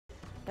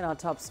In our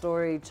top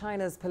story,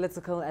 China's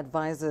political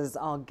advisors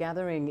are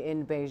gathering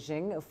in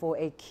Beijing for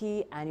a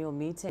key annual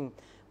meeting.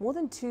 More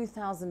than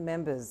 2,000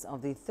 members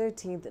of the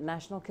 13th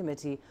National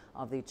Committee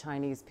of the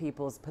Chinese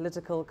People's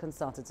Political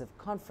Consultative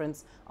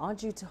Conference are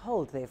due to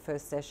hold their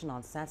first session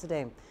on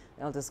Saturday.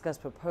 They'll discuss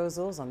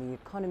proposals on the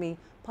economy,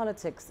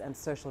 politics and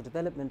social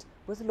development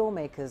with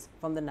lawmakers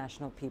from the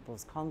National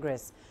People's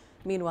Congress.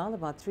 Meanwhile,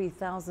 about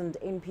 3,000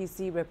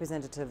 NPC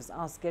representatives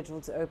are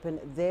scheduled to open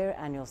their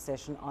annual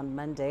session on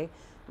Monday.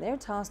 They're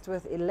tasked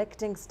with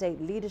electing state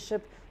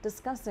leadership,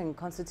 discussing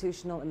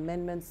constitutional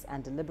amendments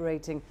and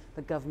deliberating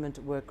the government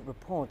work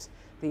report.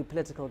 The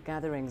political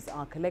gatherings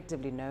are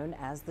collectively known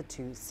as the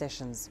two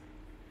sessions.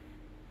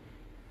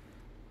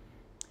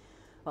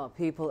 Well,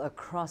 people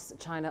across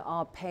China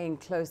are paying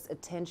close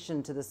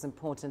attention to this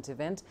important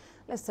event.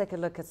 Let's take a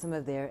look at some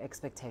of their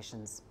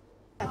expectations.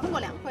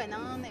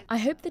 I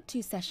hope the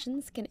two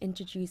sessions can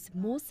introduce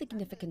more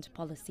significant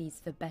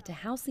policies for better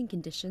housing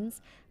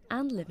conditions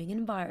and living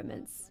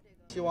environments.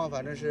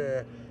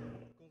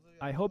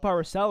 I hope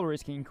our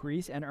salaries can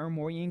increase and earn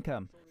more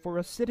income. For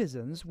us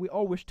citizens, we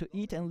all wish to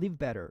eat and live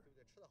better.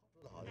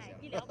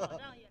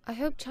 I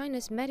hope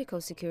China's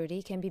medical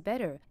security can be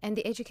better and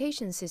the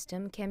education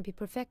system can be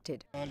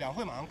perfected.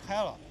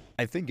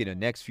 I think in the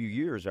next few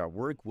years our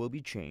work will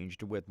be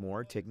changed with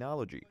more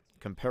technology.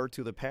 Compared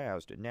to the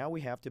past, now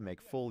we have to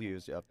make full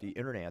use of the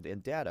internet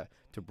and data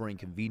to bring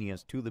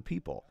convenience to the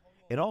people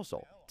and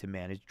also to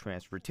manage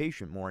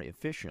transportation more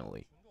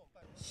efficiently.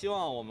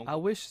 I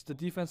wish the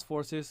defense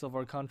forces of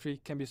our country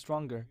can be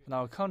stronger and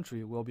our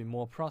country will be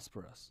more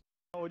prosperous.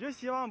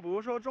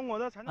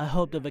 I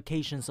hope the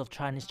vacations of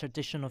Chinese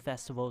traditional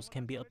festivals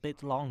can be a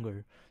bit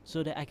longer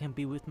so that I can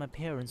be with my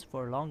parents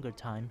for a longer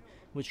time,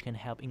 which can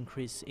help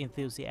increase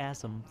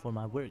enthusiasm for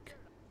my work.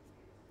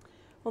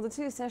 Well, the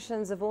two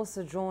sessions have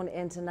also drawn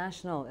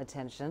international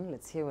attention.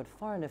 Let's hear what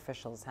foreign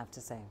officials have to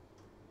say.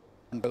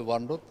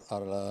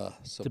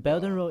 The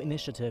Belt and Road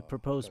Initiative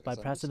proposed by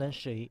President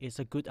Xi is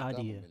a good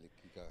idea.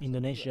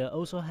 Indonesia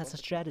also has a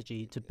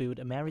strategy to build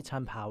a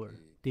maritime power.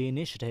 The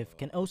initiative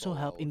can also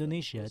help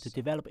Indonesia to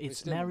develop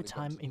its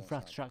maritime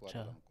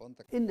infrastructure.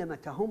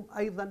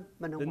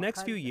 The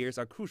next few years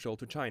are crucial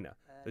to China.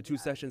 The two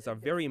sessions are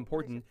very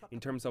important in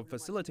terms of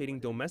facilitating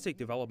domestic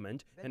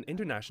development and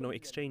international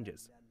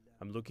exchanges.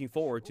 I'm looking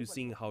forward to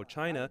seeing how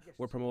China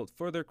will promote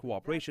further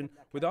cooperation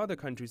with other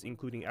countries,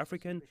 including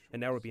African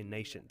and Arabian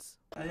nations.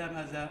 I am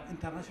as an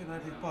international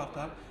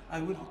reporter. I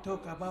will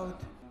talk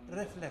about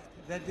reflect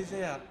the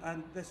desire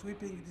and the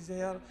sweeping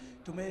desire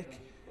to make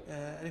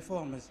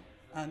reforms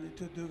and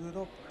to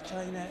develop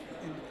China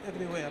in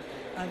everywhere.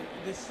 And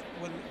this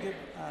will give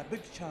a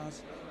big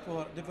chance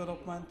for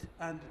development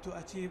and to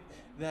achieve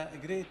the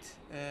great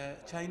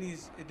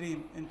Chinese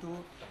dream in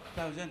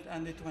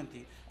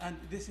 2020. And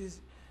this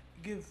is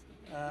give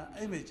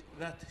image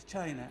that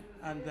China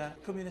and the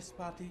Communist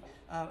Party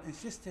are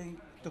insisting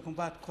to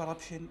combat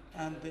corruption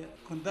and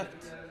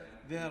conduct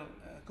their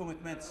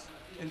commitments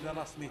in the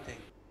last meeting.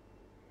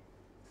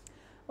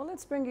 Well,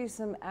 let's bring you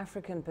some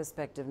African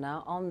perspective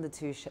now on the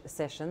two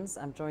sessions.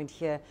 I'm joined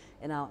here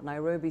in our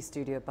Nairobi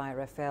studio by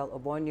Raphael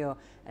Obonyo,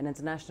 an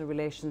international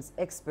relations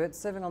expert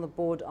serving on the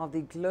board of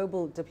the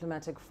Global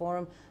Diplomatic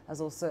Forum and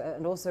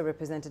also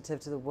representative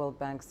to the World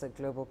Bank's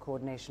Global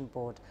Coordination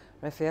Board.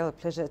 Raphael, a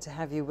pleasure to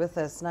have you with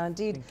us. Now,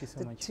 indeed,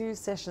 the two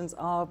sessions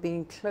are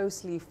being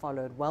closely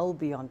followed well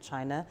beyond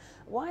China.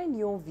 Why, in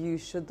your view,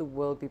 should the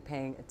world be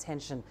paying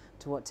attention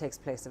to what takes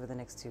place over the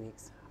next 2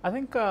 weeks? I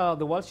think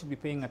the world should be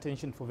paying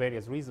attention for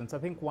various reasons. I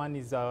think one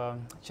is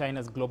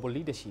China's global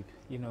leadership.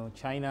 You know,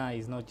 China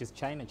is not just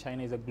China.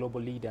 China is a global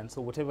leader, and so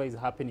whatever is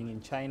happening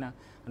in China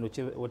and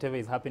whatever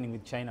is happening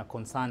with China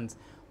concerns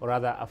or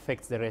rather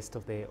affects the rest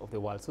of the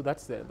world. So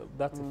that's the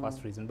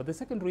first reason. But the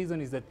second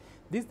reason is that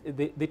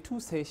the two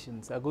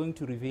sessions are going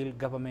to reveal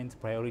government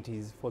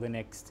priorities for the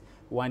next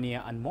 1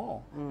 year and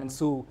more. And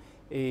so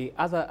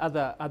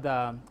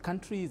other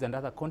countries and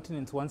other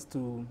continents wants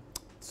to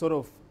sort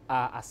of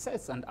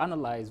assess and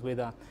analyze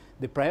whether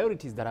the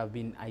priorities that have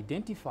been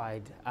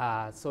identified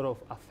sort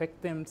of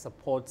affect them,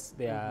 supports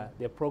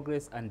their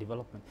progress and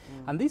development.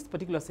 And these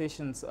particular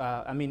sessions,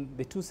 I mean,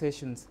 the two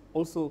sessions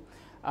also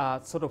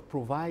sort of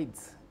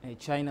provides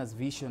China's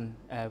vision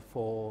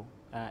for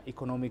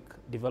economic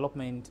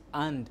development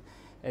and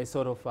a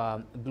sort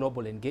of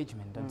global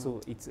engagement, and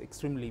so it's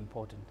extremely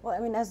important. Well, I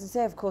mean, as you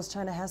say, of course,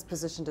 China has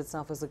positioned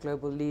itself as a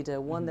global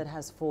leader, one that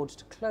has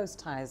forged close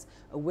ties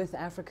with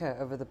Africa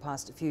over the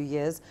past few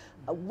years.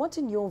 What,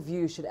 in your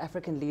view, should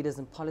African leaders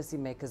and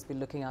policymakers be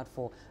looking out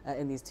for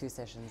in these two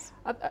sessions?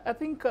 I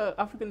think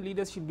African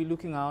leaders should be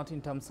looking out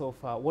in terms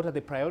of what are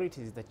the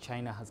priorities that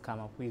China has come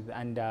up with,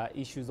 and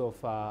issues of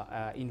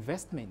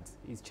investment.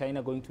 Is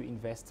China going to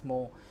invest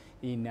more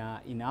in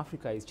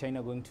Africa? Is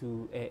China going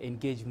to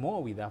engage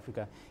more with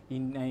Africa?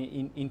 In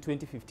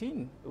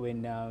 2015,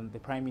 when the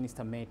Prime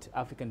Minister met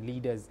African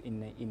leaders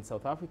in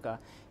South Africa,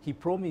 he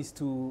promised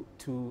to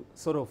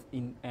sort of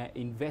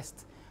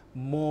invest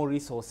more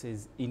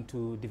resources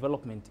into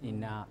development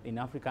in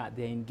Africa,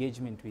 their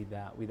engagement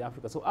with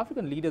Africa. So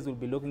African leaders will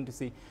be looking to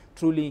see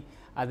truly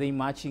are they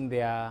matching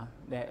their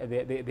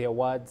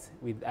words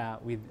with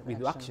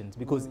actions,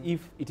 because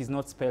if it is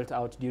not spelled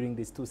out during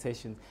these two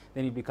sessions,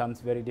 then it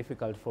becomes very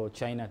difficult for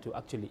China to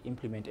actually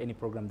implement any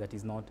program that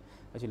is not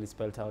actually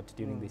spelled out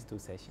during these two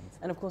sessions.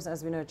 And of course,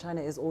 as we know,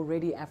 China is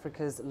already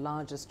Africa's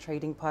largest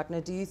trading partner.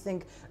 Do you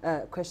think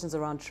questions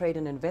around trade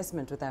and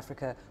investment with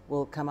Africa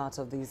will come out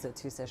of these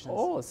two sessions?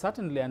 Oh,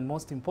 certainly, and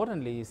most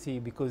importantly, you see,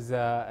 because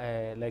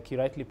like you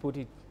rightly put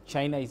it,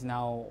 China is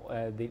now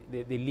the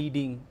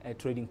leading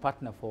trading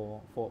partner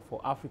for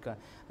Africa.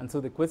 And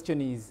so the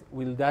question is,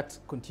 will that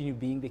continue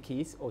being the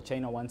case, or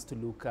China wants to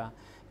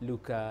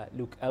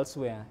look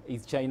elsewhere?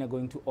 Is China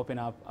going to open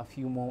up a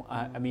few more,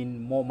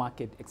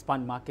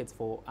 expand markets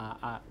for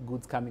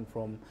goods coming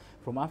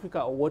from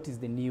Africa, or what is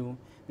the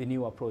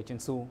new approach?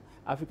 And so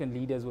African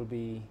leaders will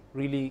be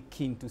really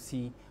keen to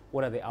see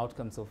what are the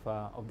outcomes of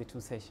the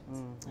two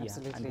sessions,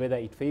 and whether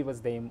it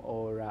favors them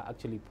or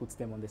actually puts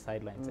them on the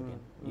sidelines again.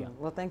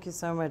 Well, thank you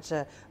so much,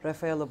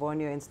 Raphael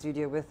Obonyo, in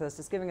studio with us,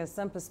 just giving us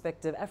some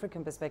perspective,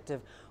 African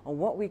perspective, on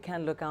what we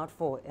can look out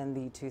for in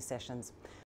the two sessions.